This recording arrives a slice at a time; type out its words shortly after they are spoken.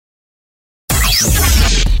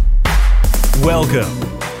Welcome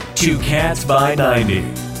to Cats by 90,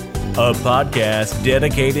 a podcast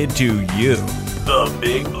dedicated to you, the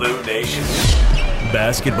Big Blue Nation.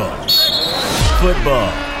 Basketball,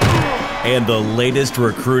 football, and the latest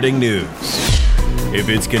recruiting news. If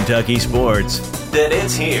it's Kentucky sports, then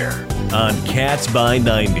it's here on Cats by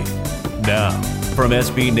 90. Now, from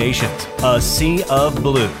SB Nation's A Sea of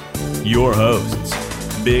Blue, your hosts,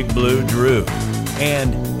 Big Blue Drew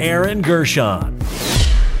and Aaron Gershon.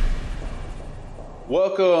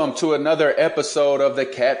 Welcome to another episode of the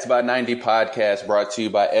Cats by 90 podcast, brought to you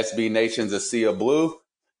by SB Nation's A Sea of Blue.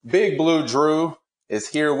 Big Blue Drew is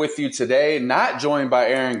here with you today, not joined by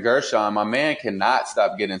Aaron Gershon. My man cannot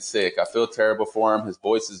stop getting sick. I feel terrible for him. His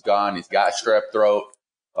voice is gone. He's got strep throat.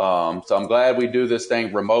 So I'm glad we do this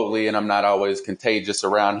thing remotely and I'm not always contagious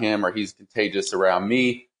around him or he's contagious around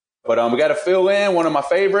me. But we got to fill in one of my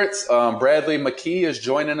favorites. Bradley McKee is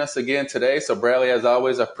joining us again today. So Bradley, as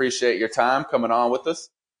always, I appreciate your time coming on with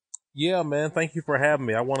us. Yeah, man. Thank you for having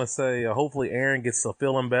me. I want to say hopefully Aaron gets to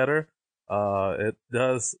feeling better. It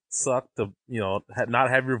does suck to,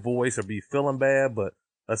 not have your voice or be feeling bad, but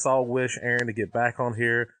let's all wish Aaron to get back on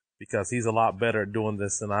here because he's a lot better at doing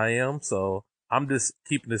this than I am. So I'm just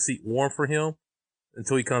keeping the seat warm for him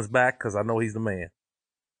until he comes back because I know he's the man.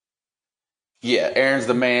 Yeah, Aaron's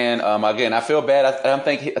the man. Again, I feel bad. I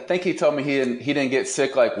think he told me he didn't get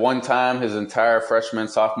sick like one time his entire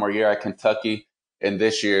sophomore year at Kentucky. And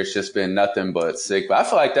this year it's just been nothing but sick. But I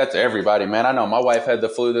feel like that's everybody, man. I know my wife had the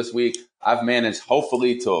flu this week. I've managed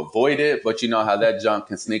hopefully to avoid it, but you know how that junk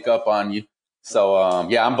can sneak up on you. So,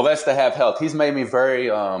 yeah, I'm blessed to have health. He's made me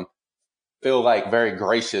feel like very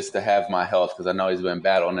gracious to have my health because I know he's been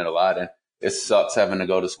battling it a lot. And it sucks having to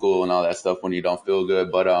go to school and all that stuff when you don't feel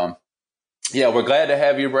good. But, yeah, we're glad to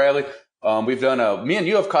have you, Bradley. We've done me and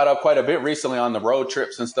you have caught up quite a bit recently on the road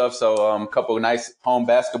trips and stuff. So a couple of nice home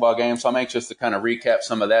basketball games. So I'm anxious to kind of recap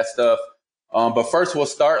some of that stuff. But first, we'll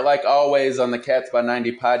start like always on the Cats by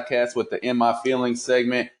 90 podcast with the In My Feelings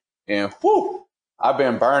segment. And whew, I've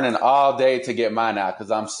been burning all day to get mine out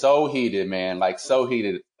because I'm so heated, man, like so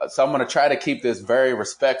heated. So I'm going to try to keep this very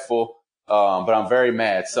respectful, but I'm very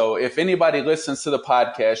mad. So if anybody listens to the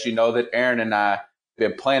podcast, you know that Aaron and I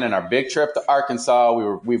been planning our big trip to Arkansas.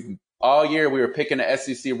 All year we were picking the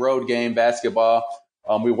SEC road game basketball.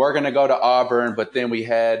 We were going to go to Auburn, but then we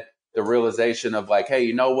had the realization of like, hey,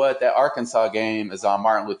 you know what? That Arkansas game is on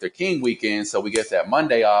Martin Luther King weekend. So we get that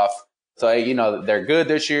Monday off. So, hey, they're good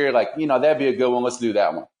this year. Like, that'd be a good one. Let's do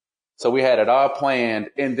that one. So we had it all planned.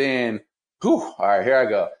 And then, all right, here I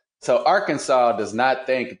go. So Arkansas does not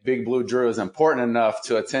think Big Blue Drew is important enough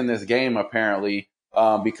to attend this game, apparently,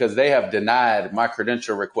 because they have denied my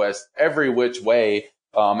credential request every which way.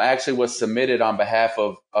 Actually was submitted on behalf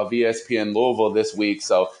of ESPN Louisville this week.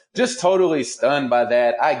 So just totally stunned by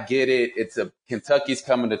that. I get it. Kentucky's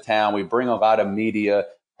coming to town. We bring a lot of media.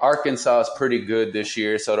 Arkansas is pretty good this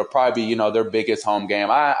year. So it'll probably be, their biggest home game.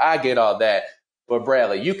 I get all that. But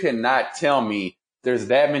Bradley, you cannot tell me there's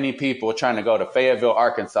that many people trying to go to Fayetteville,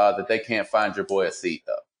 Arkansas that they can't find your boy a seat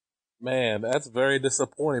though. Man, that's very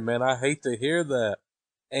disappointing, man. I hate to hear that.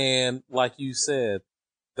 And like you said,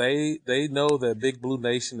 they know that Big Blue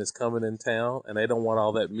Nation is coming in town and they don't want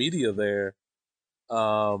all that media there,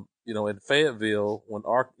 in Fayetteville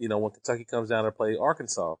when Kentucky comes down to play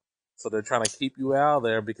Arkansas. So they're trying to keep you out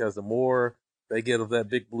there because the more they get of that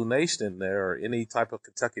Big Blue Nation in there or any type of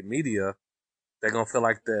Kentucky media, they're going to feel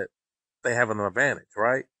like that they have an advantage,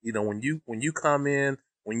 right? When you come in,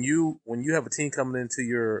 when you have a team coming into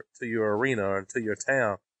your arena or into your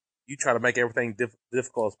town, you try to make everything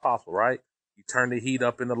difficult as possible, right? You turn the heat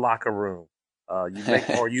up in the locker room.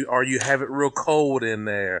 You have it real cold in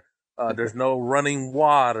there. There's no running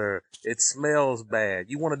water. It smells bad.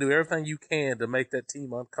 You want to do everything you can to make that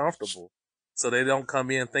team uncomfortable, so they don't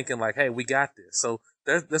come in thinking like, "Hey, we got this." So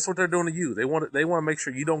that's what they're doing to you. They want to make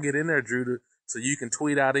sure you don't get in there, Drew, so you can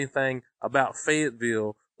tweet out anything about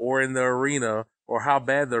Fayetteville or in the arena or how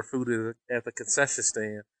bad their food is at the concession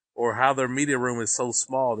stand or how their media room is so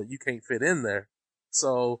small that you can't fit in there.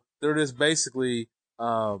 So they're just basically,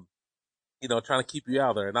 trying to keep you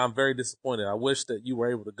out there. And I'm very disappointed. I wish that you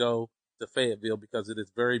were able to go to Fayetteville because it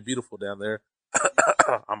is very beautiful down there.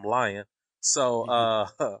 I'm lying. So,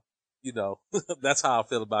 that's how I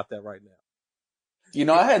feel about that right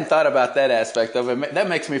now. I hadn't thought about that aspect of it. That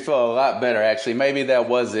makes me feel a lot better, actually. Maybe that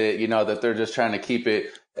was it, that they're just trying to keep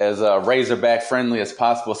it as Razorback friendly as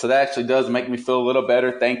possible. So that actually does make me feel a little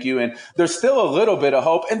better. Thank you. And there's still a little bit of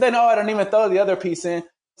hope. And then, I don't even throw the other piece in.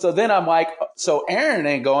 So then I'm like, so Aaron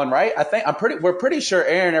ain't going, right? We're pretty sure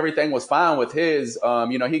Aaron, everything was fine with his,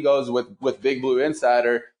 he goes with Big Blue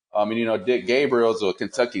Insider, Dick Gabriel's a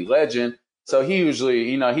Kentucky legend. So he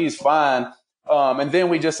usually, he's fine. And then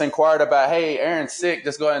we just inquired about, hey, Aaron's sick.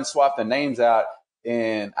 Just go ahead and swap the names out.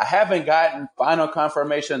 And I haven't gotten final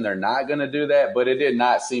confirmation they're not going to do that, but it did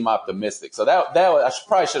not seem optimistic. So that was,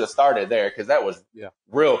 probably should have started there because that was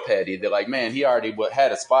real petty. They're like, man, he already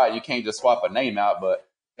had a spot. You can't just swap a name out. But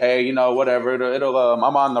hey, whatever. It'll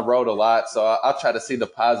I'm on the road a lot, so I'll try to see the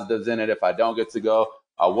positives in it if I don't get to go.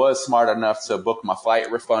 I was smart enough to book my flight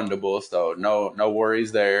refundable, so no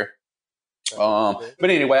worries there. But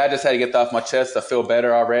anyway, I just had to get that off my chest. I feel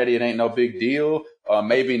better already. It ain't no big deal.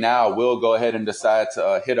 Maybe now I will go ahead and decide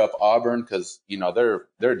to hit up Auburn because,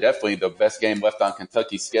 they're definitely the best game left on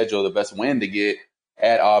Kentucky's schedule, the best win to get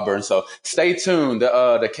at Auburn. So stay tuned.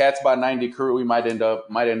 The Cats by 90 crew, we might end up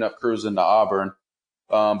cruising to Auburn.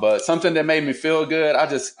 But something that made me feel good,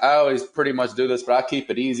 I always pretty much do this, but I keep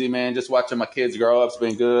it easy, man. Just watching my kids grow up's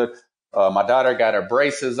been good. My daughter got her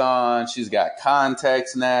braces on. She's got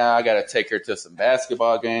contacts now. I got to take her to some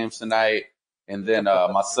basketball games tonight. And then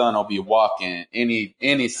my son will be walking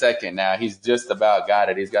any second now. He's just about got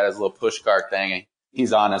it. He's got his little push cart thing, and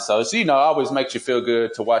he's on it. So, it always makes you feel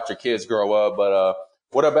good to watch your kids grow up. But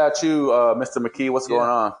what about you, Mr. McKee? What's going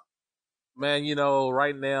on? Man,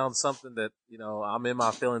 right now, something that, I'm in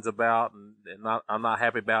my feelings about and I'm not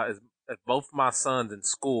happy about is that both my sons in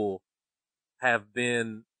school have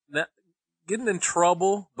been getting in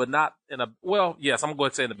trouble, but not yes, I'm going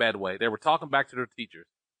to say in a bad way. They were talking back to their teachers.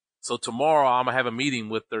 So tomorrow I'm going to have a meeting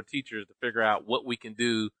with their teachers to figure out what we can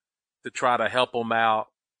do to try to help them out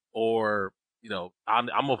or, I'm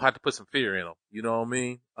going to have to put some fear in them. You know what I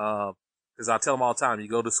mean? Cause I tell them all the time, you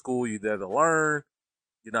go to school, you're there to learn.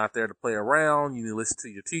 You're not there to play around. You need to listen to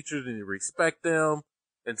your teachers and you respect them.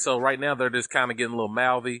 And so right now they're just kind of getting a little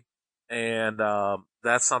mouthy. And,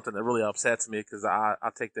 that's something that really upsets me because I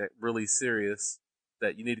take that really serious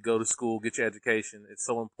that you need to go to school, get your education. It's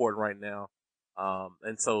so important right now.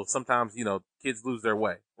 And so sometimes, kids lose their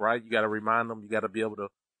way, right? You got to remind them. You got to be able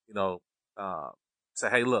to, say,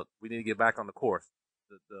 hey, look, we need to get back on the course.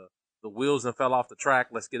 The wheels have fell off the track.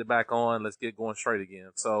 Let's get it back on. Let's get going straight again.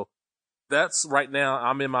 So that's right now.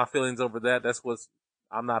 I'm in my feelings over that. That's what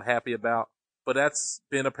I'm not happy about. But that's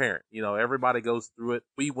being a parent. Everybody goes through it.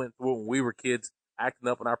 We went through it when we were kids, acting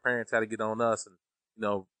up, and our parents had to get on us and,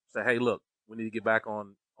 say, hey, look, we need to get back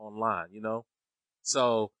online,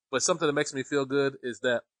 So, but something that makes me feel good is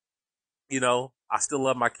that, I still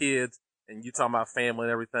love my kids and you talking about family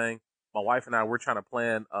and everything. My wife and I, we're trying to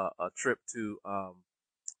plan a trip to,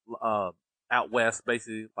 out west,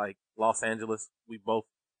 basically like Los Angeles. We both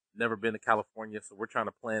never been to California. So we're trying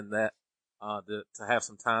to plan that, to have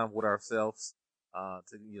some time with ourselves,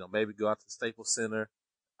 to, maybe go out to the Staples Center.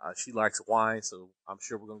 She likes wine, so I'm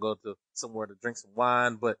sure we're going to go to somewhere to drink some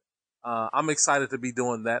wine, but, I'm excited to be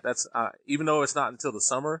doing that. That's, even though it's not until the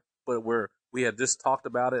summer, but we had just talked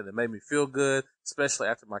about it and it made me feel good, especially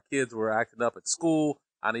after my kids were acting up at school.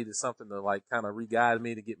 I needed something to like kind of re-guide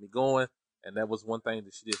me to get me going. And that was one thing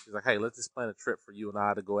that she did. She's like, hey, let's just plan a trip for you and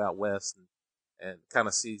I to go out west and kind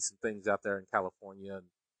of see some things out there in California and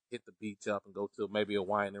hit the beach up and go to maybe a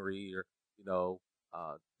winery or,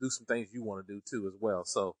 do some things you want to do too as well.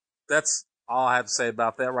 So that's all I have to say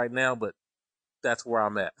about that right now, but that's where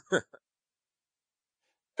I'm at.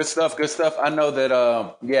 Good stuff. I know that,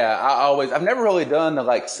 I've never really done the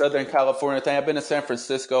like Southern California thing. I've been to San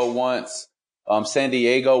Francisco once, San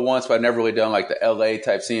Diego once, but I've never really done like the LA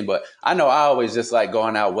type scene. But I know I always just like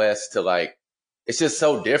going out west to like, it's just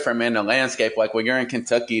so different, man. The landscape, like when you're in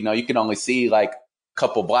Kentucky, you can only see like a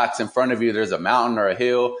couple blocks in front of you. There's a mountain or a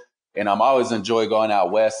hill. And I'm always enjoy going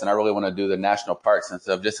out west. And I really want to do the national parks and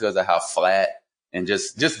stuff just because of how flat and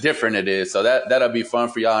just different it is. So that'll be fun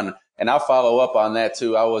for y'all. And I'll follow up on that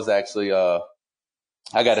too. I was actually, I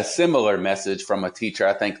got a similar message from a teacher,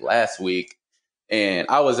 I think last week. And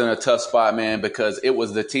I was in a tough spot, man, because it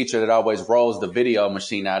was the teacher that always rolls the video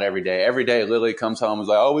machine out every day. Every day, Lily comes home and is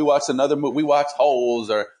like, oh, we watched another movie. We watched Holes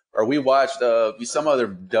or we watched some other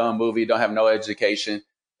dumb movie, don't have no education.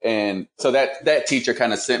 And so that teacher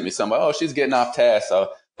kind of sent me some, oh, she's getting off task. So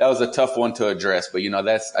that was a tough one to address. But,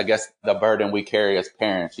 that's, I guess, the burden we carry as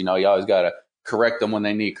parents. You always got to correct them when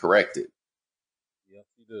they need corrected. Yes,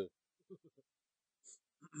 you do.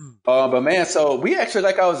 But man, so we actually,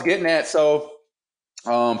 like I was getting at, so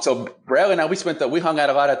Bradley and I, we hung out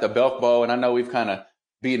a lot at the Belk Bowl, and I know we've kind of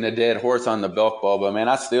beaten a dead horse on the Belk Bowl, but man,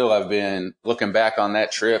 I still have been looking back on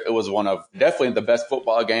that trip. It was one of definitely the best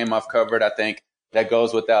football game I've covered. I think that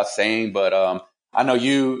goes without saying, but I know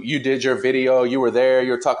you did your video, you were there,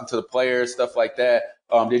 you were talking to the players, stuff like that.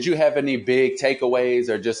 Did you have any big takeaways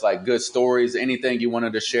or just like good stories, anything you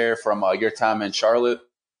wanted to share from your time in Charlotte?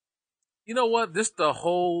 You know what? Just the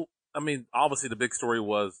whole I mean, obviously the big story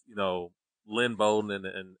was, Lynn Bowden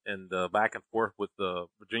and the back and forth with the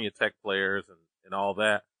Virginia Tech players and all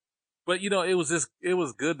that. But, it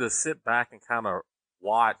was good to sit back and kind of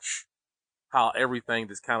watch how everything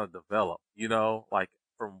just kind of developed, like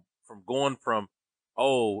from going from,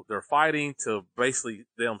 oh, they're fighting to basically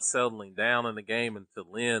them settling down in the game and to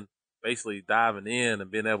Lynn basically diving in and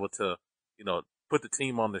being able to, put the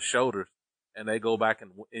team on their shoulders and they go back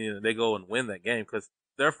and they go and win that game. Cause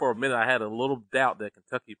there for a minute I had a little doubt that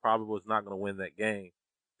Kentucky probably was not going to win that game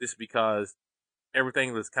just because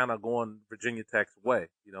everything was kind of going Virginia Tech's way.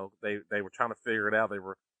 They were trying to figure it out. They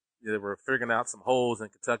were figuring out some holes in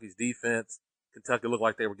Kentucky's defense. Kentucky looked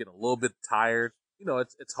like they were getting a little bit tired.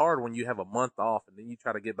 It's hard when you have a month off and then you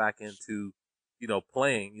try to get back into,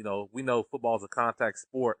 playing. We know football is a contact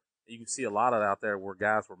sport. You can see a lot of it out there where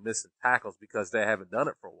guys were missing tackles because they haven't done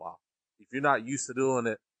it for a while. If you're not used to doing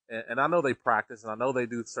it, and I know they practice and I know they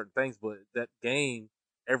do certain things, but that game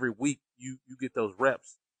every week you get those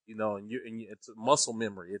reps, and it's muscle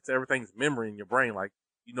memory. It's everything's memory in your brain. Like,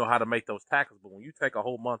 you know how to make those tackles. But when you take a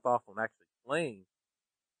whole month off from actually playing,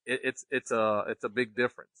 it's a big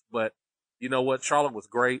difference. But you know what? Charlotte was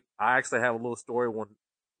great. I actually have a little story when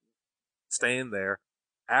staying there.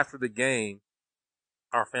 After the game,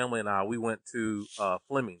 our family and we went to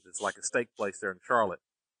Fleming's. It's like a steak place there in Charlotte.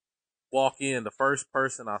 Walk in, the first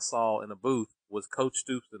person I saw in the booth was Coach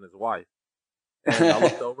Stoops and his wife. And I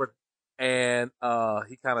looked over and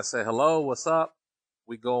he kind of said, "Hello, what's up?"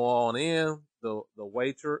 We go on in. The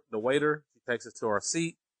waiter, he takes us to our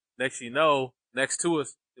seat. Next you know, next to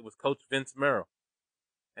us, it was Coach Vince Merrill.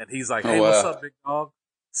 And he's like, "Hey, what's up, big dog?"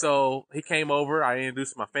 So he came over. I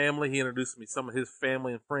introduced my family. He introduced me to some of his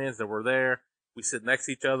family and friends that were there. We sit next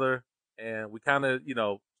to each other and we kind of,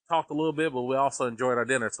 talked a little bit, but we also enjoyed our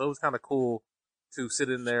dinner. So it was kind of cool to sit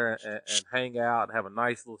in there and hang out and have a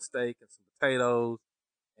nice little steak and some potatoes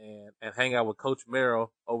and hang out with Coach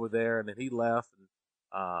Merrill over there. And then he left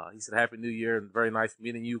and he said, "Happy New Year and very nice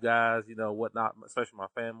meeting you guys," whatnot, especially my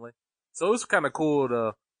family. So it was kind of cool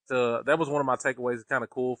that was one of my takeaways. It's kind of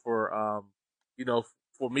cool for,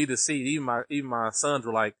 for me to see. Even my sons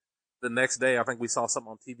were like, the next day, I think we saw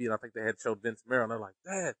something on TV and I think they had showed Vince Merrill and they're like,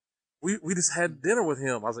 "Dad, we just had dinner with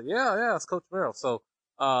him." I was like, yeah, it's Coach Merrill. So,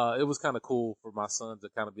 it was kind of cool for my son to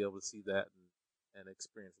kind of be able to see that and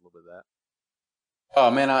experience a little bit of that. Oh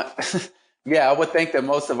man, I would think that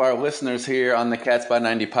most of our listeners here on the Cats by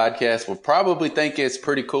 90 podcast would probably think it's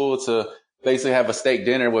pretty cool to basically have a steak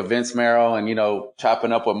dinner with Vince Merrill and,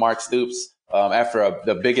 chopping up with Mark Stoops, after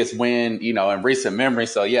the biggest win, in recent memory.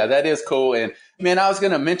 So yeah, that is cool. And man, I was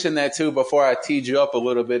going to mention that too before I teed you up a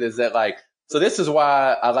little bit, is that so this is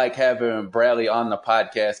why I like having Bradley on the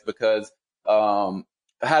podcast because, how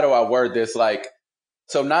do I word this?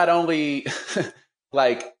 So not only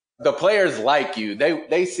the players like you,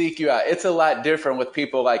 they seek you out. It's a lot different with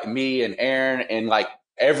people like me and Aaron and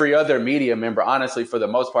every other media member. Honestly, for the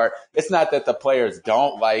most part, it's not that the players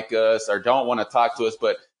don't like us or don't want to talk to us,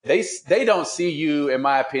 but they don't see you, in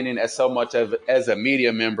my opinion, as so much as a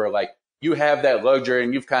media member. You have that luxury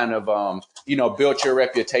and you've kind of, built your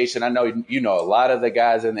reputation. I know, a lot of the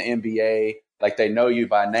guys in the NBA, they know you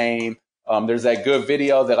by name. There's that good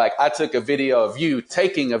video that I took a video of you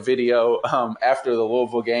taking a video, after the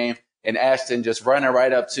Louisville game and Ashton just running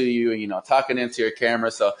right up to you and, talking into your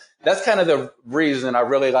camera. So that's kind of the reason I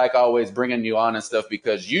really like always bringing you on and stuff,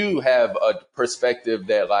 because you have a perspective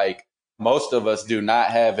that most of us do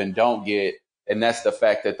not have and don't get. And that's the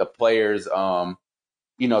fact that the players,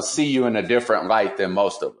 see you in a different light than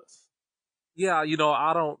most of us. Yeah.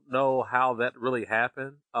 I don't know how that really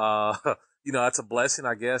happened. It's a blessing,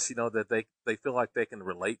 I guess, that they feel like they can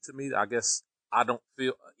relate to me. I guess I don't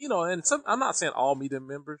feel, and I'm not saying all media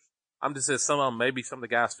members. I'm just saying maybe some of the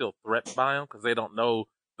guys feel threatened by them because they don't know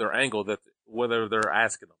their angle, that whether they're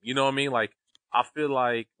asking them. You know what I mean? I feel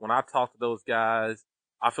like when I talk to those guys,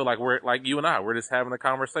 I feel like we're like you and we're just having a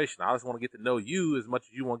conversation. I just want to get to know you as much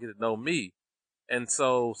as you want to get to know me. And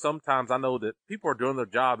so sometimes I know that people are doing their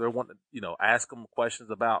job. They're wanting to, ask them questions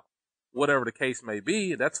about whatever the case may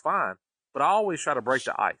be. That's fine. But I always try to break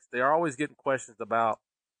the ice. They are always getting questions about,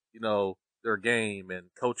 their game and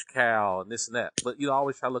Coach Cal and this and that. But, I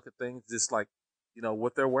always try to look at things just like,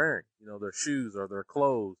 what they're wearing, their shoes or their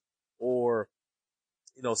clothes or,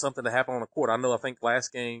 something that happened on the court. I think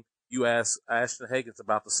last game you asked Ashton Higgins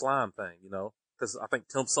about the slime thing, because I think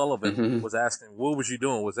Tim Sullivan was asking, what was you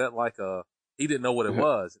doing? Was that he didn't know what it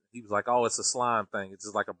was. He was like, "Oh, it's a slime thing. It's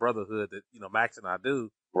just like a brotherhood that, Max and I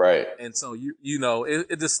do." Right. And so,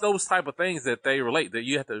 it just those type of things that they relate, that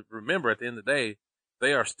you have to remember at the end of the day,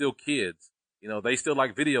 they are still kids. They still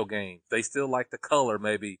like video games. They still like the color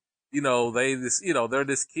maybe, they're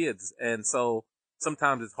just kids. And so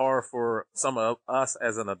sometimes it's hard for some of us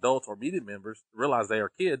as an adult or media members to realize they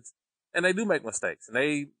are kids and they do make mistakes and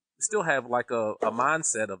they still have like a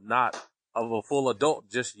mindset of not of a full adult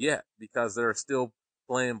just yet because they're still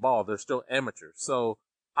playing ball. They're still amateurs. So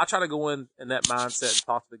I try to go in that mindset and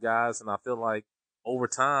talk to the guys. And I feel like over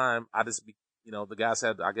time, the guys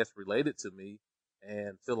have, I guess, related to me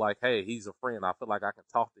and feel like, hey, he's a friend. I feel like I can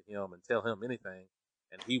talk to him and tell him anything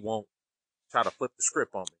and he won't try to flip the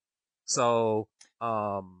script on me. So,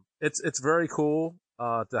 it's very cool,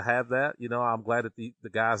 to have that. I'm glad that the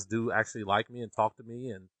guys do actually like me and talk to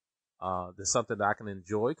me and, there's something that I can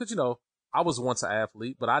enjoy. Cause, I was once an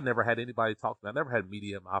athlete, but I never had anybody talk to me. I never had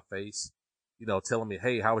media in my face, telling me,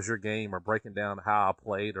 hey, how was your game or breaking down how I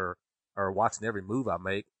played or watching every move I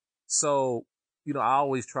make. So, I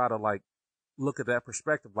always try to like look at that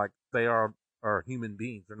perspective. Like they are human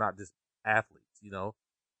beings. They're not just athletes,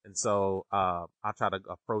 And so, I try to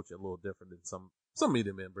approach it a little different than some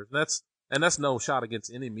media members. And that's no shot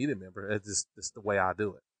against any media member. It's just the way I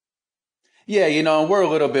do it. Yeah, and we're a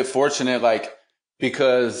little bit fortunate, like,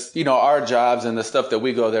 because, our jobs and the stuff that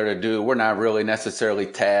we go there to do, we're not really necessarily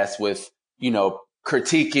tasked with,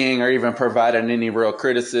 critiquing or even providing any real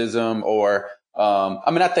criticism or,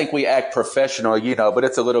 I think we act professional, but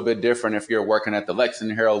it's a little bit different if you're working at the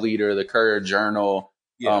Lexington Herald Leader, the Courier Journal,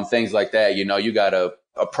 yes. Things like that. You got to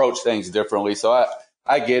approach things differently. So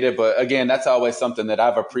I get it. But again, that's always something that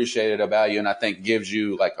I've appreciated about you. And I think gives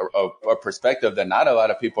you like a perspective that not a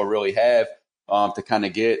lot of people really have, to kind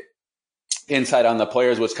of get insight on the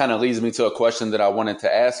players, which kind of leads me to a question that I wanted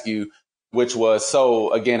to ask you, which was,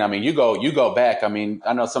 so again, you go back.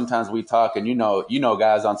 I know sometimes we talk and,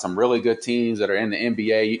 guys on some really good teams that are in the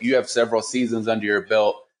NBA, you have several seasons under your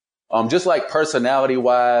belt. Just like personality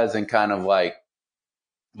wise and kind of like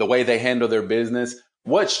the way they handle their business.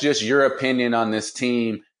 What's just your opinion on this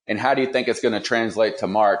team and how do you think it's going to translate to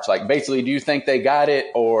March? Like basically, do you think they got it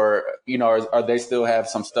or, are they still have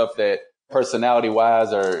some stuff that personality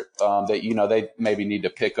wise or, that, they maybe need to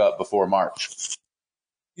pick up before March?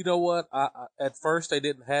 You know what? I at first they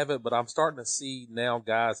didn't have it, but I'm starting to see now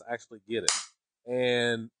guys actually get it.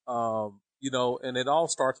 And, and it all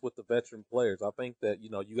starts with the veteran players. I think that,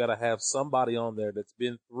 you got to have somebody on there that's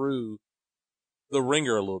been through the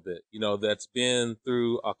ringer a little bit, that's been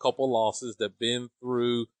through a couple losses, that been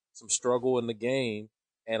through some struggle in the game.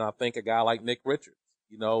 And I think a guy like Nick Richards,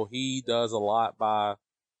 he does a lot by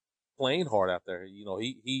playing hard out there.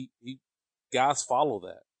 He guys follow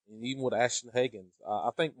that. And even with Ashton Higgins, I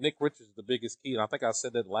think Nick Richards is the biggest key. And I think I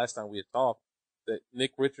said that last time we had talked that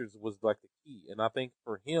Nick Richards was like the key. And I think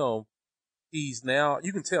for him, he's now,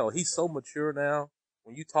 you can tell he's so mature now.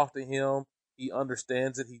 When you talk to him, he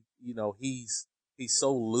understands it. He's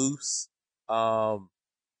so loose.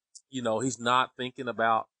 He's not thinking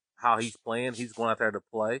about how he's playing. He's going out there to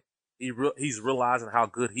play. He's realizing how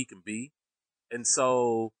good he can be. And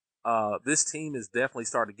so, this team is definitely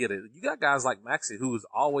starting to get it. You got guys like McKee, who is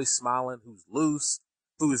always smiling, who's loose,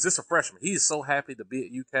 who is just a freshman. He is so happy to be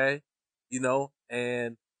at UK,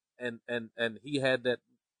 and he had that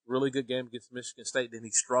really good game against Michigan State. Then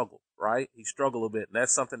he struggled, right? He struggled a little bit. And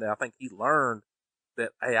that's something that I think he learned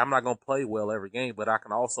that, hey, I'm not going to play well every game, but I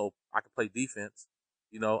can play defense.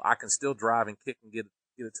 I can still drive and kick and get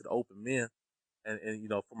it to the open men. And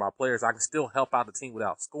for my players, I can still help out the team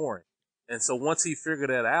without scoring. And so once he figured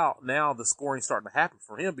that out, now the scoring's starting to happen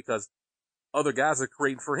for him because other guys are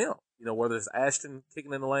creating for him. Whether it's Ashton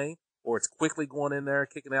kicking in the lane or it's quickly going in there,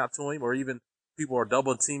 kicking out to him, or even people are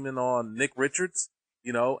double teaming on Nick Richards,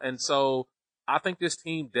 And so I think this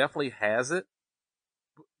team definitely has it,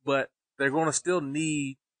 but they're going to still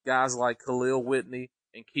need guys like Khalil Whitney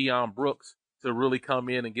and Keon Brooks to really come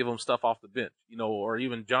in and give them stuff off the bench, or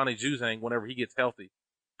even Johnny Juzang whenever he gets healthy.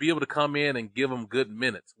 Be able to come in and give them good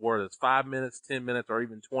minutes, whether it's 5 minutes, 10 minutes, or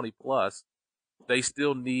even 20 plus. They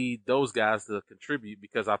still need those guys to contribute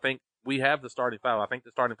because I think we have the starting five. I think the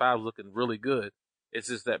starting five is looking really good. It's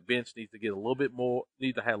just that bench needs to get a little bit more,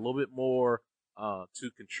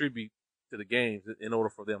 to contribute to the games in order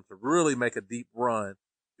for them to really make a deep run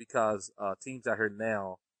because, teams out here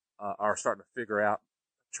now, are starting to figure out,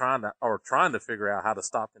 trying to figure out how to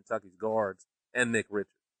stop Kentucky's guards and Nick Richards.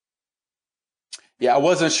 Yeah, I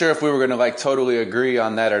wasn't sure if we were going to like totally agree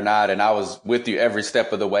on that or not. And I was with you every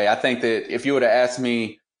step of the way. I think that if you would have asked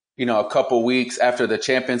me, a couple weeks after the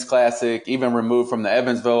Champions Classic, even removed from the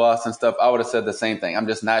Evansville loss and stuff, I would have said the same thing. I'm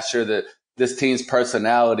just not sure that this team's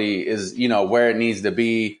personality is, where it needs to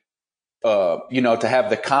be, to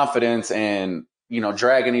have the confidence and,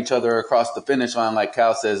 dragging each other across the finish line, like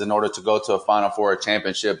Cal says, in order to go to a Final Four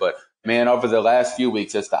championship. But man, over the last few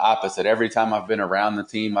weeks, it's the opposite. Every time I've been around the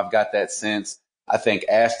team, I've got that sense. I think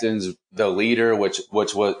Ashton's the leader, which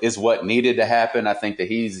is what needed to happen. I think that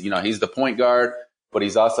he's the point guard, but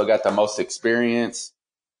he's also got the most experience.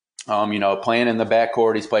 Playing in the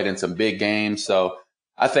backcourt, he's played in some big games. So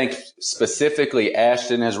I think specifically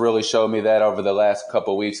Ashton has really showed me that over the last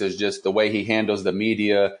couple of weeks, is just the way he handles the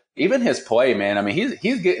media, even his play, man. I mean,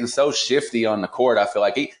 he's getting so shifty on the court. I feel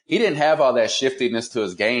like he didn't have all that shiftiness to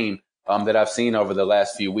his game that I've seen over the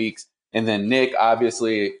last few weeks. And then Nick,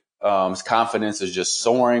 obviously, his confidence is just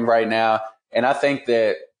soaring right now. And I think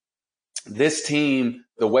that this team,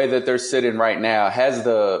 the way that they're sitting right now, has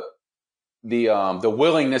the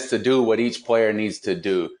willingness to do what each player needs to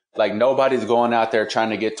do. Like, nobody's going out there trying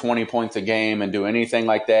to get 20 points a game and do anything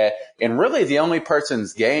like that. And really the only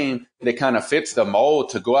person's game that kind of fits the mold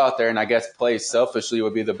to go out there and I guess play selfishly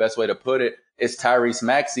would be the best way to put it is Tyrese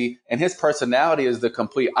Maxey. And his personality is the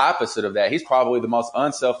complete opposite of that. He's probably the most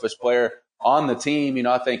unselfish player on the team.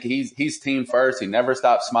 I think he's team first. He never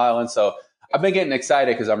stops smiling. So I've been getting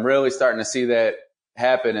excited because I'm really starting to see that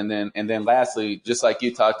happen. And then lastly, just like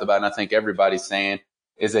you talked about, and I think everybody's saying,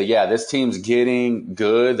 is that, yeah, this team's getting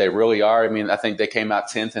good. They really are. I mean, I think they came out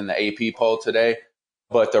 10th in the AP poll today.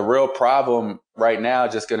 But the real problem right now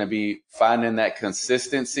is just going to be finding that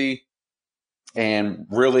consistency and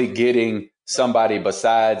really getting somebody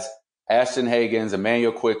besides Ashton Hagans,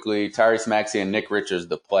 Emmanuel Quickley, Tyrese Maxey, and Nick Richards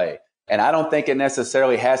to play. And I don't think it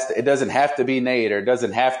necessarily it doesn't have to be Nate, or it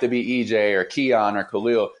doesn't have to be EJ or Keon or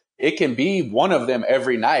Khalil. It can be one of them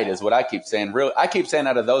every night is what I keep saying. I keep saying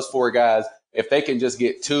out of those four guys, if they can just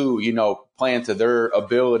get two, playing to their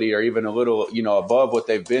ability or even a little, above what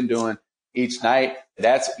they've been doing each night,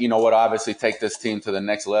 that's, what obviously take this team to the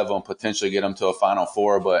next level and potentially get them to a Final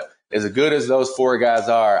Four. But as good as those four guys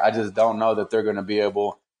are, I just don't know that they're going to be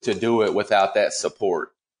able to do it without that support.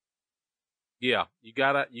 Yeah, you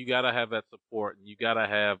gotta have that support, and you gotta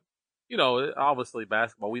have, obviously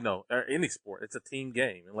basketball, we know, or any sport, it's a team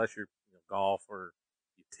game, unless you're golf or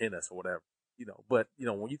tennis or whatever. But,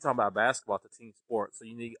 when you talk about basketball, it's a team sport. So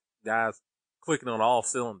you need guys clicking on all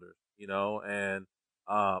cylinders, and,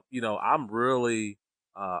 I'm really,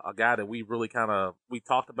 a guy that we really we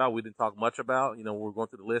talked about, we didn't talk much about, when we were going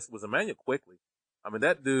through the list, was Emmanuel Quickley. I mean,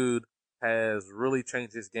 that dude has really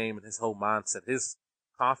changed his game and his whole mindset. His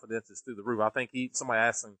confidence is through the roof. I think somebody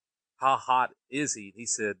asked him, how hot is he? He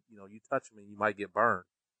said, you touch me, you might get burned,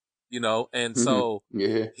 and so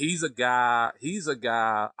yeah. He's a guy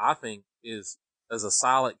I think is a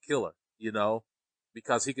solid killer,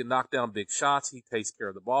 because he can knock down big shots. He takes care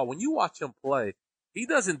of the ball. When you watch him play, he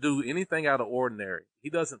doesn't do anything out of ordinary.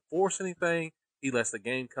 He doesn't force anything. He lets the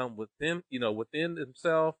game come within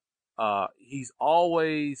himself. He's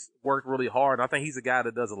always worked really hard. And I think he's a guy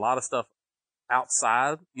that does a lot of stuff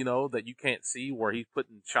outside, that you can't see, where he's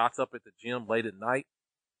putting shots up at the gym late at night.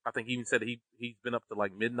 I think he even said he's been up to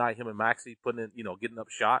like midnight, him and Maxey, putting in, getting up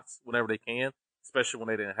shots whenever they can, especially when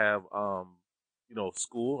they didn't have,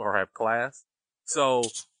 school or have class. So,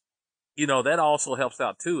 that also helps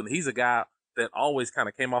out too. And he's a guy that always kind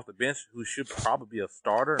of came off the bench who should probably be a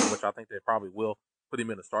starter, which I think they probably will put him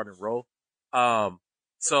in a starting role.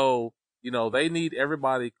 So, they need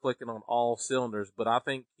everybody clicking on all cylinders, but I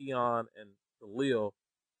think Keon and Khalil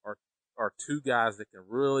are two guys that can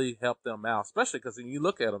really help them out, especially because when you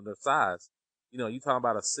look at them, their size, you're talking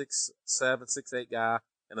about a 6'7", 6'8" guy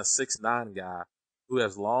and a 6'9" guy who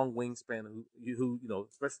has long wingspan, who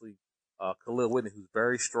especially Khalil Whitney, who's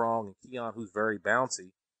very strong, and Keon, who's very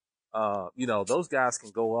bouncy. Those guys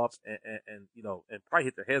can go up and probably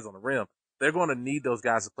hit their heads on the rim. They're going to need those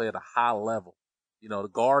guys to play at a high level, to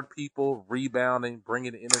guard people, rebounding,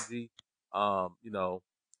 bringing energy, and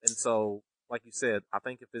so, like you said, I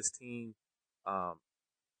think if this team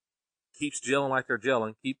keeps gelling like they're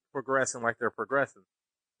gelling, keep progressing like they're progressing,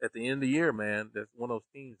 at the end of the year, man, there's one of those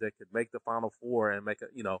teams that could make the Final Four and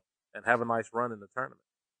and have a nice run in the tournament.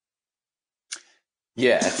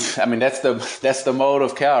 Yeah, I mean, that's the mode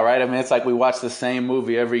of Cal, right? I mean, it's like we watch the same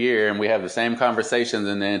movie every year and we have the same conversations,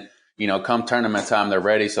 and then, come tournament time, they're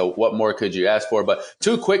ready. So what more could you ask for? But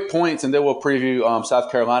 2 quick points, and then we'll preview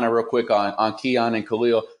South Carolina real quick on Keon and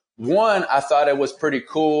Khalil. One, I thought it was pretty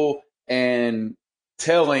cool and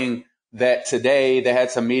telling that today they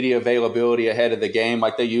had some media availability ahead of the game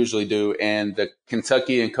like they usually do, and the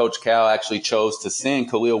Kentucky and Coach Cal actually chose to send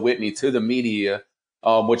Khalil Whitney to the media,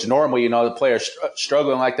 which normally, the players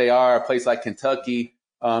struggling like they are, a place like Kentucky,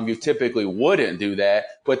 you typically wouldn't do that,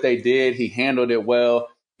 but they did. He handled it well.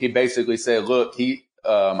 He basically said, look,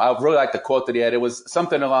 I really like the quote that he had. It was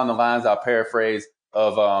something along the lines, I'll paraphrase,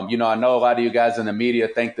 of, I know a lot of you guys in the media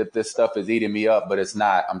think that this stuff is eating me up, but it's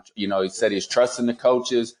not. He said he's trusting the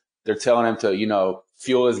coaches. They're telling him to,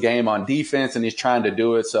 fuel his game on defense, and he's trying to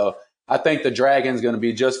do it. So I think the Dragon's going to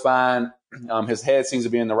be just fine. His head seems to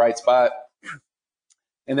be in the right spot.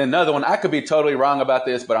 And then another one, I could be totally wrong about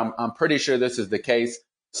this, but I'm pretty sure this is the case.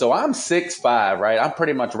 So I'm 6'5", right? I'm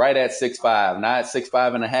pretty much right at 6'5", not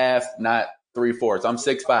 6'5.5", not 3/4. I'm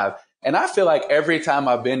 6'5". And I feel like every time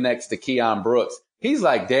I've been next to Keon Brooks, he's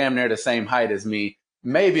like damn near the same height as me,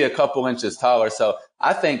 maybe a couple inches taller. So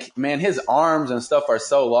I think, man, his arms and stuff are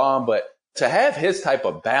so long, but to have his type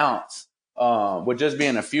of bounce, with just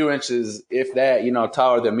being a few inches, if that,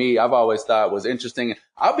 taller than me, I've always thought was interesting.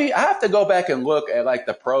 I have to go back and look at like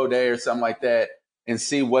the pro day or something like that and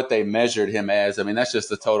see what they measured him as. I mean, that's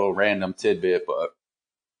just a total random tidbit, but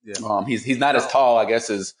he's not as tall, I guess,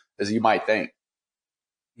 as you might think.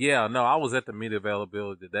 Yeah, no, I was at the media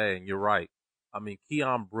availability today, and you're right. I mean,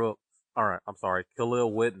 Khalil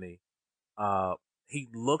Whitney, he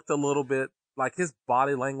looked a little bit like his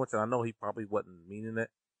body language, and I know he probably wasn't meaning it.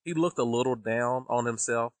 He looked a little down on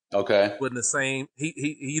himself. Okay. Wasn't the same. He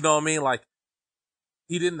you know what I mean? Like,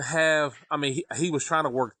 he didn't have, he was trying to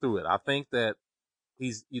work through it. I think that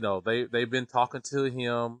he's, they've been talking to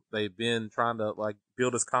him. They've been trying to like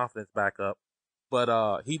build his confidence back up.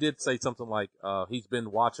 But, he did say something like, he's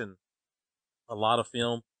been watching a lot of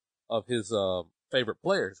film of his, favorite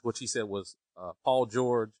players, which he said was, Paul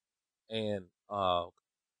George and, Kawhi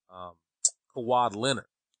Leonard.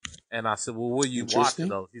 And I said, well, what are you watching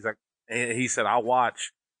those? He's like, and he said, I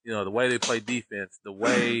watch, the way they play defense, the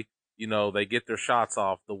way, they get their shots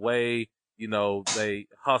off, the way, they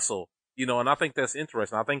hustle, and I think that's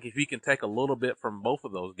interesting. I think if he can take a little bit from both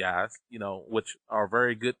of those guys, which are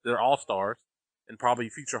very good, they're all-stars and probably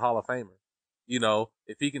future Hall of Famers.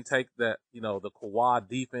 If he can take that, the Kawhi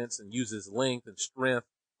defense and use his length and strength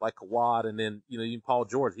like Kawhi, and then, even Paul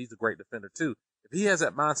George, he's a great defender too. If he has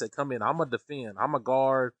that mindset, come in, I'm going to defend, I'm a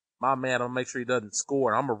guard, my man, I'm going to make sure he doesn't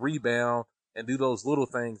score, I'm going to rebound and do those little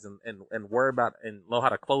things and worry about and know how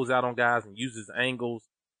to close out on guys and use his angles,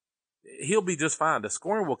 he'll be just fine. The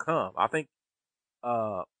scoring will come. I think,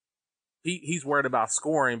 he's worried about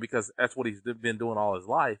scoring because that's what he's been doing all his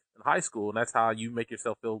life in high school. And that's how you make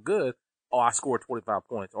yourself feel good. Oh, I scored 25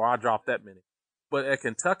 points or I dropped that many. But at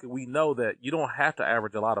Kentucky, we know that you don't have to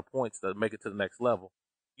average a lot of points to make it to the next level.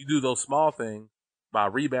 You do those small things by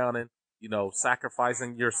rebounding,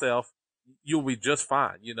 sacrificing yourself, you'll be just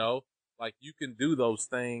fine, like you can do those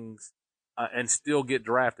things, and still get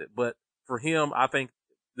drafted. But for him, I think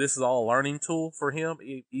this is all a learning tool for him.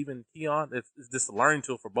 Even Keon, it's just a learning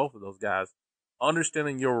tool for both of those guys.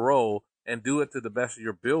 Understanding your role and do it to the best of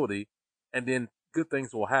your ability, and then good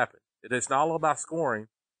things will happen. It's not all about scoring,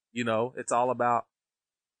 it's all about,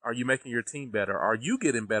 are you making your team better? Are you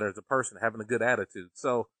getting better as a person, having a good attitude?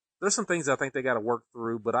 So there's some things I think they got to work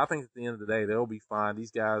through, but I think at the end of the day, they'll be fine.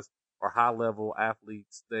 These guys are high-level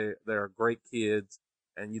athletes. They're great kids.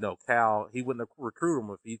 And, Cal, he wouldn't recruit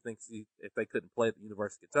them if they couldn't play at the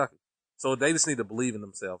University of Kentucky. So they just need to believe in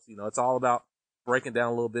themselves. It's all about breaking down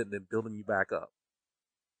a little bit and then building you back up.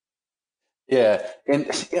 Yeah.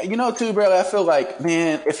 And, too, bro, I feel like,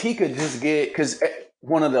 man, if he could just because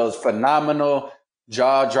one of those phenomenal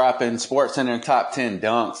jaw-dropping SportsCenter top 10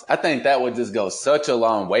 dunks, I think that would just go such a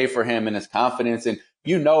long way for him and his confidence. And,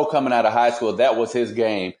 coming out of high school, that was his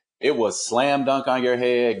game. It was slam dunk on your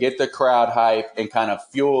head, get the crowd hype, and kind of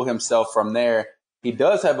fuel himself from there. He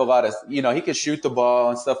does have a lot of, he can shoot the ball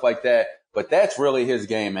and stuff like that, but that's really his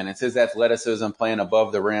game, and it's his athleticism playing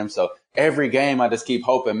above the rim. So every game I just keep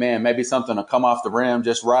hoping, man, maybe something will come off the rim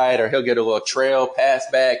just right, or he'll get a little trail pass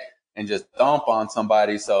back and just thump on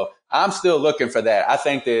somebody. So I'm still looking for that. I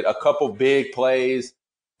think that a couple big plays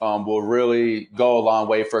will really go a long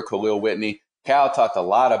way for Khalil Whitney. Cal talked a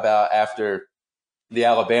lot about after the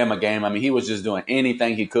Alabama game. I mean, he was just doing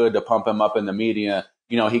anything he could to pump him up in the media.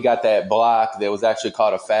 He got that block that was actually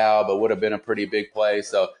called a foul, but would have been a pretty big play.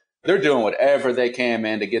 So they're doing whatever they can,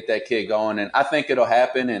 man, to get that kid going. And I think it'll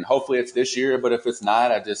happen, and hopefully it's this year. But if it's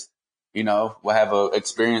not, I just, we'll have an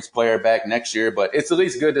experienced player back next year. But it's at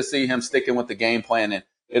least good to see him sticking with the game plan, and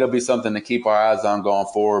it'll be something to keep our eyes on going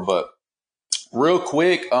forward. But real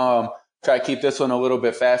quick, try to keep this one a little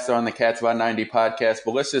bit faster on the Cats by 90 podcast.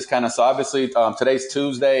 But let's just kind of, so obviously today's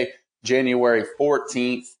Tuesday, January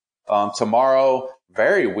 14th. Tomorrow,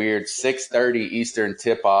 very weird, 6:30 Eastern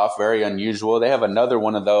tip-off, very unusual. They have another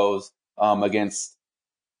one of those against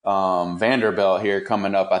Vanderbilt here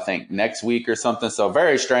coming up, I think, next week or something. So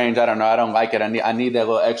very strange. I don't know. I don't like it. I need that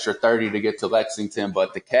little extra 30 to get to Lexington.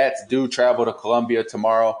 But the Cats do travel to Columbia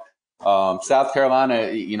tomorrow South Carolina,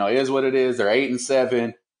 is what it is. They're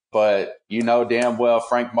 8-7, but damn well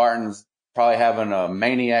Frank Martin's probably having a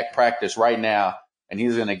maniac practice right now, and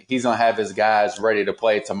he's gonna have his guys ready to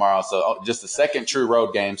play tomorrow. So just a second true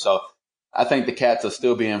road game. So I think the Cats will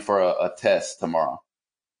still be in for a test tomorrow.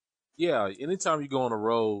 Yeah, anytime you go on the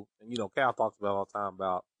road, and Cal talks about all the time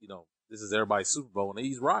about this is everybody's Super Bowl, and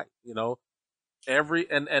he's right.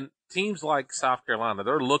 And teams like South Carolina,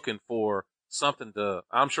 they're looking for something to.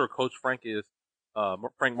 I'm sure Coach Frank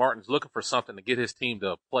Martin's looking for something to get his team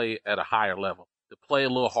to play at a higher level, to play a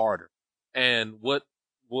little harder. And what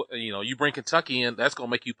you bring Kentucky in, that's going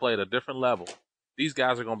to make you play at a different level. These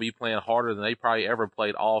guys are going to be playing harder than they probably ever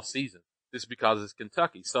played all season, just because it's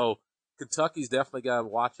Kentucky. So Kentucky's definitely got to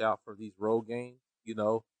watch out for these road games,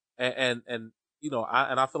 and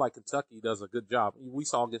I feel like Kentucky does a good job. We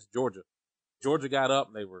saw against Georgia. Georgia got up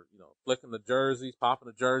and they were, flicking the jerseys, popping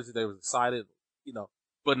the jersey. They were excited,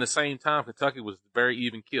 but in the same time, Kentucky was very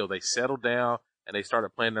even keel. They settled down and they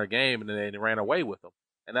started playing their game, and then they ran away with them.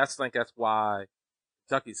 And I think that's why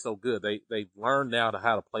Kentucky's so good. They've learned now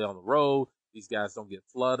how to play on the road. These guys don't get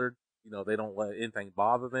fluttered. They don't let anything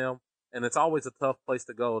bother them. And it's always a tough place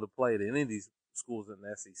to go to play at any of these schools in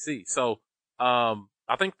the SEC. So,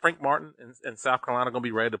 I think Frank Martin and South Carolina are going to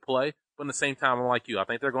be ready to play. But in the same time, I'm like you. I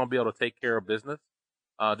think they're going to be able to take care of business,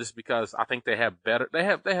 just because I think they have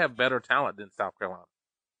better talent than South Carolina,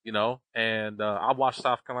 And I watched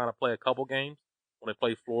South Carolina play a couple games when they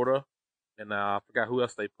played Florida, and I forgot who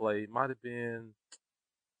else they played. Might have been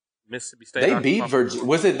Mississippi State. They beat Virginia.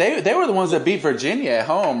 Was it they were the ones that beat Virginia at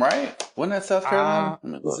home, right? Wasn't that South Carolina?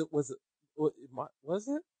 Was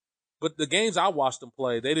it? But the games I watched them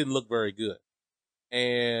play, they didn't look very good.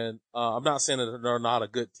 And I'm not saying that they're not a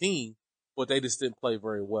good team, but they just didn't play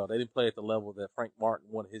very well. They didn't play at the level that Frank Martin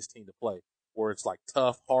wanted his team to play, where it's like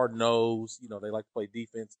tough, hard nosed. They like to play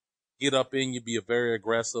defense, get up in you, be very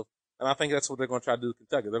aggressive. And I think that's what they're going to try to do with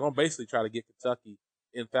Kentucky. They're going to basically try to get Kentucky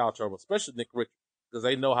in foul trouble, especially Nick Richards, because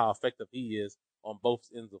they know how effective he is on both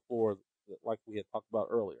ends of the floor, like we had talked about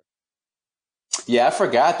earlier. Yeah, I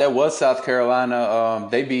forgot that was South Carolina.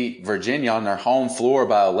 They beat Virginia on their home floor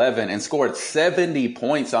by 11 and scored 70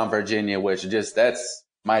 points on Virginia, which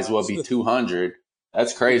might as well be 200.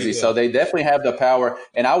 That's crazy. Yeah. So they definitely have the power.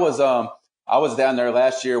 And I was down there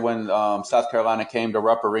last year when South Carolina came to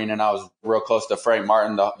Rupp Arena, and I was real close to Frank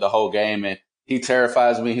Martin the whole game, and he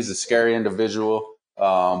terrifies me. He's a scary individual,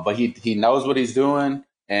 but he knows what he's doing,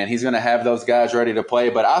 and he's going to have those guys ready to play.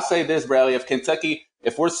 But I'll say this, Bradley,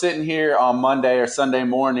 if we're sitting here on Monday or Sunday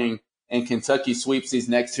morning and Kentucky sweeps these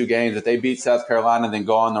next two games, if they beat South Carolina, then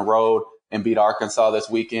go on the road and beat Arkansas this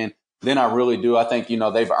weekend, then I really do. I think,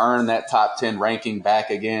 they've earned that top 10 ranking back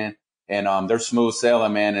again, and they're smooth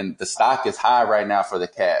sailing, man. And the stock is high right now for the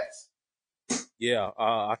Cats. Yeah.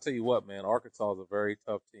 I'll tell you what, man, Arkansas is a very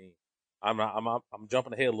tough team. I'm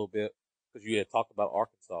jumping ahead a little bit because you had talked about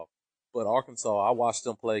Arkansas, but Arkansas, I watched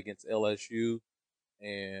them play against LSU.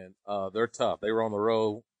 And they're tough. They were on the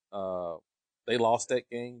road. They lost that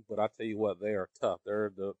game, but I tell you what, they are tough.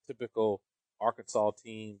 They're the typical Arkansas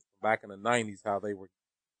team back in the 90s, how they were,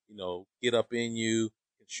 get up in you,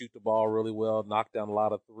 can shoot the ball really well, knock down a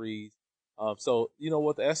lot of threes. So,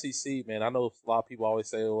 with the SEC, man, I know a lot of people always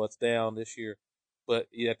say, oh, it's down this year. But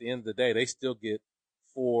at the end of the day, they still get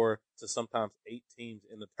 4 to sometimes 8 teams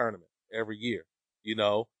in the tournament every year,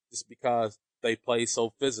 just because they play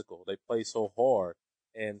so physical. They play so hard.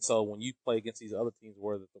 And so when you play against these other teams,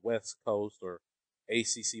 whether it's the West Coast or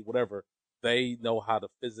ACC, whatever, they know how to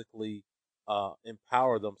physically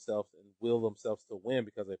empower themselves and will themselves to win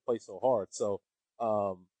because they play so hard. So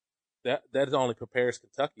that only prepares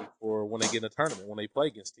Kentucky for when they get in a tournament, when they play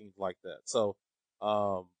against teams like that. So,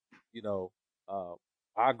 I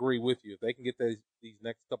agree with you. If they can get these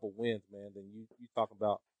next couple wins, man, then you talk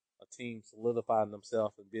about a team solidifying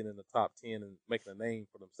themselves and being in the top 10 and making a name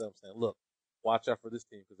for themselves, saying, look, watch out for this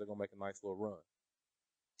team because they're going to make a nice little run.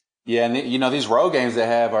 Yeah, and these road games they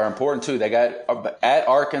have are important too. They got at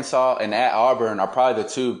Arkansas and at Auburn are probably the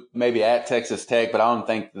two, maybe at Texas Tech, but I don't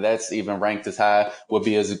think that's even ranked as high, would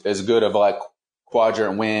be as good of like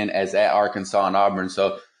quadrant win as at Arkansas and Auburn.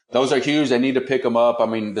 So those are huge. They need to pick them up. I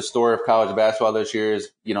mean, the story of college basketball this year is,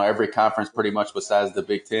 every conference pretty much besides the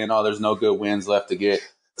Big Ten, there's no good wins left to get.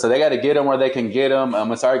 So they got to get them where they can get them.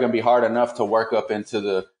 It's already going to be hard enough to work up into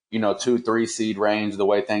the 2-3 seed range the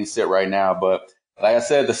way things sit right now. But like I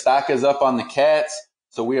said, the stock is up on the Cats.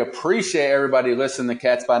 So we appreciate everybody listening to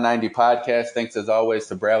Cats by 90 podcast. Thanks as always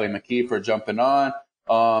to Bradley McKee for jumping on.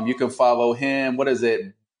 You can follow him. What is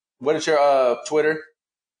it? What is your Twitter?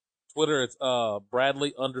 Twitter, it's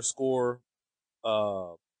Bradley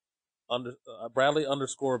Bradley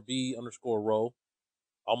 _B_row.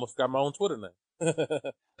 Almost got my own Twitter name.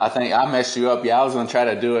 I think I messed you up. Yeah, I was going to try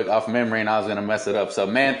to do it off memory and I was going to mess it up. So,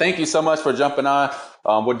 man, thank you so much for jumping on.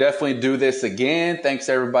 We'll definitely do this again. Thanks,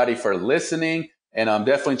 everybody, for listening. And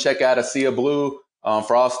definitely check out Asia Blue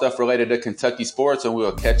for all stuff related to Kentucky sports. And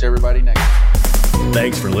we'll catch everybody next time.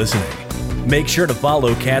 Thanks for listening. Make sure to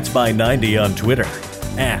follow Cats by 90 on Twitter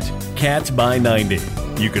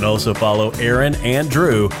 @CatsBy90. You can also follow Aaron and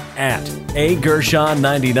Drew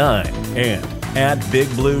 @AGershon99 and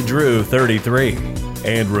 @BigBlueDrew33.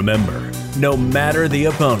 And remember, no matter the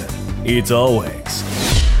opponent, it's always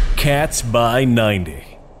Cats by 90.